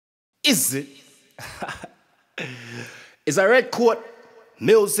Is it? It's a Red Koat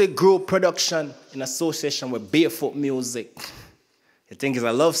Music Group production in association with Barefoot Music. You think it's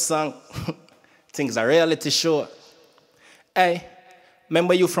a love song? You think it's a reality show? Hey,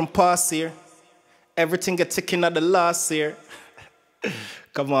 remember you from past year? Everything get ticking at the last year.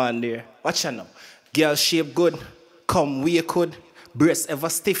 Come on there. Watch out now. Gyal shape good. Come we could. Breast ever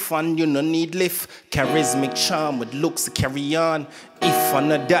stiff and you no need lift. Charismatic charm with looks to carry on. If I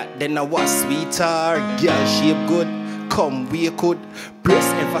know that, then I was sweetheart. Gyal shape good. Come we could.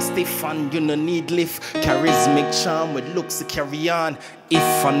 Breast ever stiff and you no need lift. Charismatic charm with looks to carry on.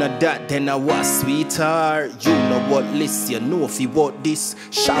 If I know that, then I was sweetheart. You know what list, you know if you want this.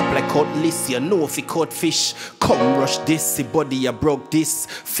 Sharp like cutlass, you know if you caught fish. Come rush this, the body you broke this.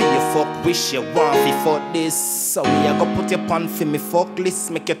 Feel your fuck wish, you want fi fuck this. So me I go put your pan for me fuck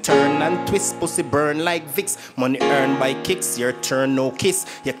list. Make you turn and twist, pussy burn like Vicks. Money earned by kicks, your turn no kiss.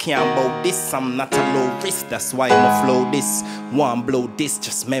 You can't bow this, I'm not a low risk. That's why I'ma flow this. One blow this,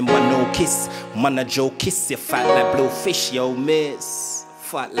 just remember no kiss. Man a joke kiss, you fat like blowfish, yo miss.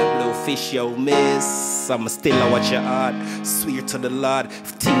 Fat like blowfish, yo miss. I'ma still watch your heart. Swear to the Lord,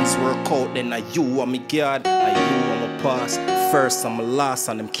 if things work out, then I you are me God. I you are my pass. First I'm a last,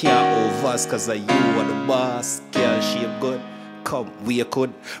 and them can't over us, cause I you are the boss. Girl, she a good. Come, we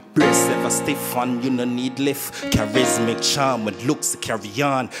could. Breast ever stiff and you no need lift. Charismatic charm with looks to carry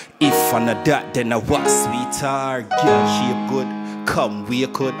on. If I know that, then I was sweetheart. Girl, she a good. Come, we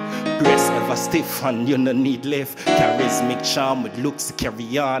could. Breast ever stiff and you no need lift. Charismatic charm with looks to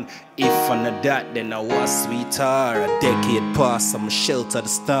carry on. If I know that, then I was sweetheart. A decade past, I'm a shelter the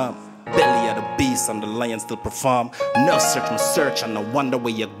storm. Belly of the beast and the lion still perform. No search and I wonder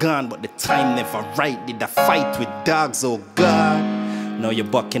where you're gone. But the time never right. Did I fight with dogs, oh God? Now you're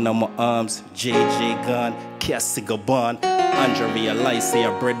bucking on my arms. JJ gun, Cassie Gabon. Andre realized say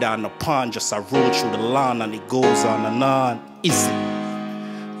I bread down the pond. Just I roll through the lawn and it goes on and on. Easy.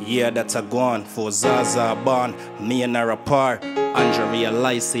 Yeah, that's a gone for Zaza Bon. Me and her apart. Andre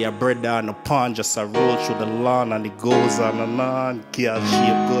realized say I bread down the pond. Just I roll through the lawn and it goes on and on. Girl,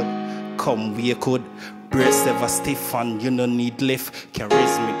 she good. Come we could. Breast ever stiff and you no need lift.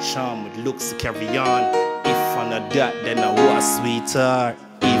 Charismatic charm with looks to carry on. If I know that, then I was sweetheart.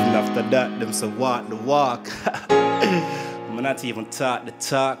 Even after that, them say walk the walk. I'm not even talk the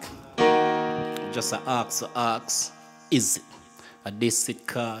talk. Just a ask to ask. Is it? A this it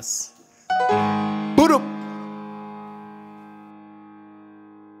cost? Boot up.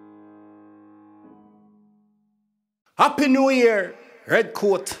 Happy New Year! Red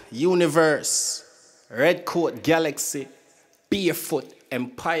Koat Universe, Red Koat Galaxy, Barefoot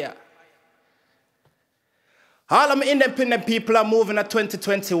Empire. All of my independent people are moving at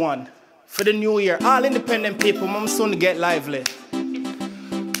 2021 for the new year. All independent people, I'm soon to get lively.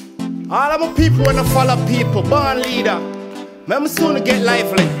 All of my people wanna follow people, born leader, I'm soon to get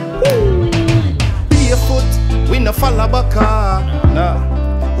lively. Barefoot, we no follow Banga,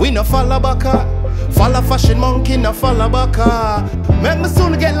 nah, we no follow Banga. Falla fashion monkey, no Falla Banga. Make me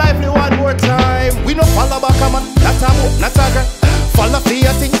soon get lively one more time. We no Falla Banga man, not a book, not a girl. Falla for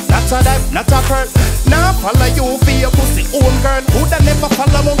your thing, not a dive, not a curl. Now follow you for your pussy own girl. Who'da never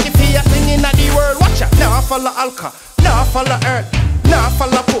follow monkey for your thing in the world? Watch out, now follow alka, now follow earth, now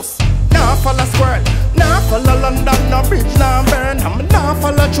follow puss, now follow squirrel, now follow London, no bridge, now burn. I'm now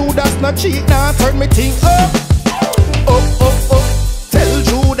follow Judas, no cheat, now turn me thing up, up, up, up. Tell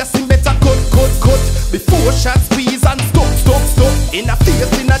Judas him better cut. Before shot squeeze and stop. In a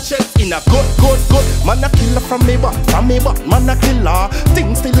face, in a chest, in a gut. Man a killer from me butt, man a killer.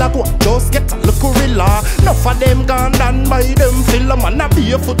 Things still a go, just get a look gorilla. Enough of them gone done by them filler. Man a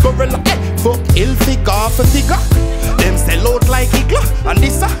barefoot gorilla, fuck ill figure for figure. Them sell out like Igla, and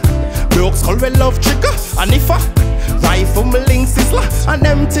this broke skull we love trigger. And if rifle me links sizzler, and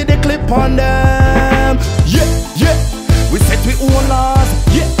empty the clip on them. Yeah, we set we own laws,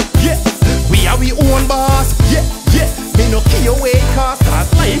 yeah. We are we own boss, yeah. Me no care away cause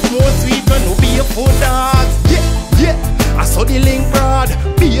life more sweet when no barefoot dogs, yeah. I saw the link broad,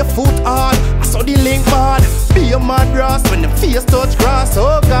 barefoot hard. I saw the link bad, be a mad grass when the face touch grass,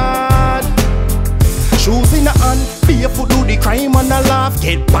 oh God. Shoes in the hand, barefoot do the crime and a laugh.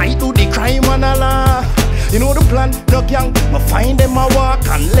 Get bite do the crime and a laugh. You know the plan, no gang, me find them a walk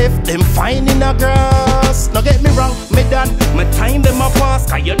and left them fine in the grass. Now get me wrong, me done, me time them a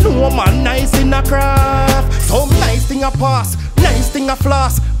pass. Cause you know man nice in a craft. Some nice thing a pass, nice thing a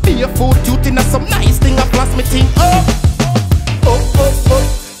floss. Barefoot youth in a some nice thing a floss. Me think up.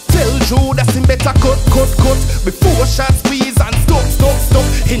 Tell Judas him better cut. Before shot squeeze and stop.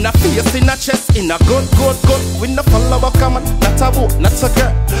 In a face, in a chest, in a gut. We no follow Banga man, not a boat, not a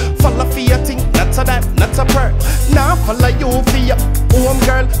girl. Follow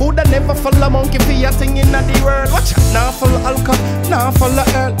nah follow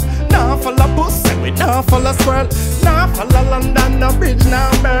Earl, nah follow bus, and we nah follow swirl, nah follow London, no bridge,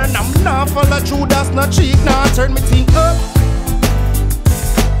 nah burn. I'm nah follow Judas, no cheek, nah turn me thing up.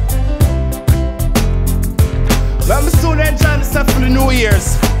 When me student join myself for the New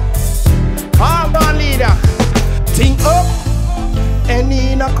Year's, I'm gonna leader, thing up.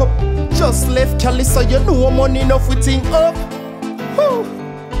 Any in a cup, just left Cali, so you know money enough we thing up. Woo.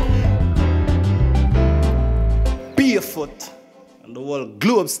 Barefoot, and the whole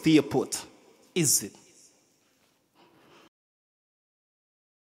globe stay put. Is it?